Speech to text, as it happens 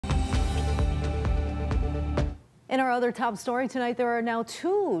In our other top story tonight, there are now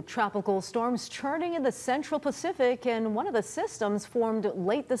two tropical storms churning in the central Pacific, and one of the systems formed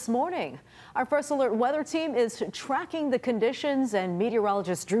late this morning. Our First Alert weather team is tracking the conditions, and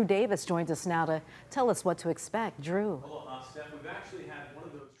meteorologist Drew Davis joins us now to tell us what to expect. Drew. Hello, Steph. We've actually had one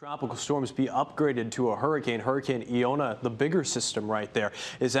of those tropical storms be upgraded to a hurricane. Hurricane Iona, the bigger system right there,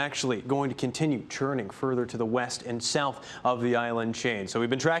 is actually going to continue churning further to the west and south of the island chain. So we've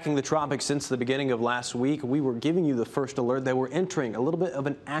been tracking the tropics since the beginning of last week. We were giving you the first alert that we're entering a little bit of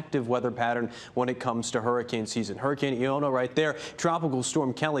an active weather pattern when it comes to hurricane season. Hurricane Iona right there, Tropical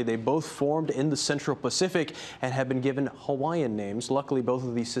Storm Keli, they both formed in the central Pacific and have been given Hawaiian names. Luckily, both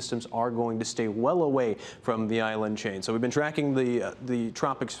of these systems are going to stay well away from the island chain. So we've been tracking the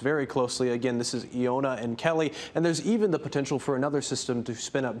tropics very closely. Again, this is Iona and Keli, and there's even the potential for another system to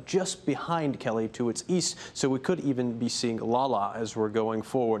spin up just behind Keli to its east, so we could even be seeing Lala as we're going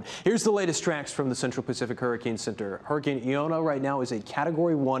forward. Here's the latest tracks from the Central Pacific Hurricane Center. Hurricane Iona right now is a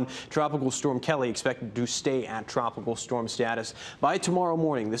Category 1. Tropical Storm Keli expected to stay at tropical storm status. By tomorrow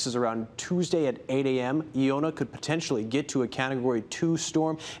morning, this is around Tuesday at 8 a.m., Iona could potentially get to a Category 2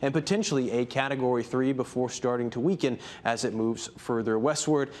 storm and potentially a Category 3 before starting to weaken as it moves further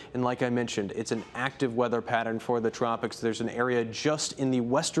westward. And like I mentioned, it's an active weather pattern for the tropics. There's an area just in the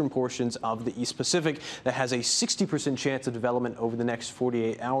western portions of the East Pacific that has a 60% chance of development over the next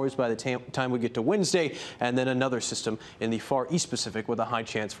 48 hours by the time we get to Wednesday, and then another system in the far East Pacific with a high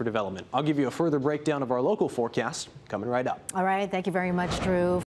chance for development. I'll give you a further breakdown of our local forecast coming right up. All right. Thank you very much, Drew.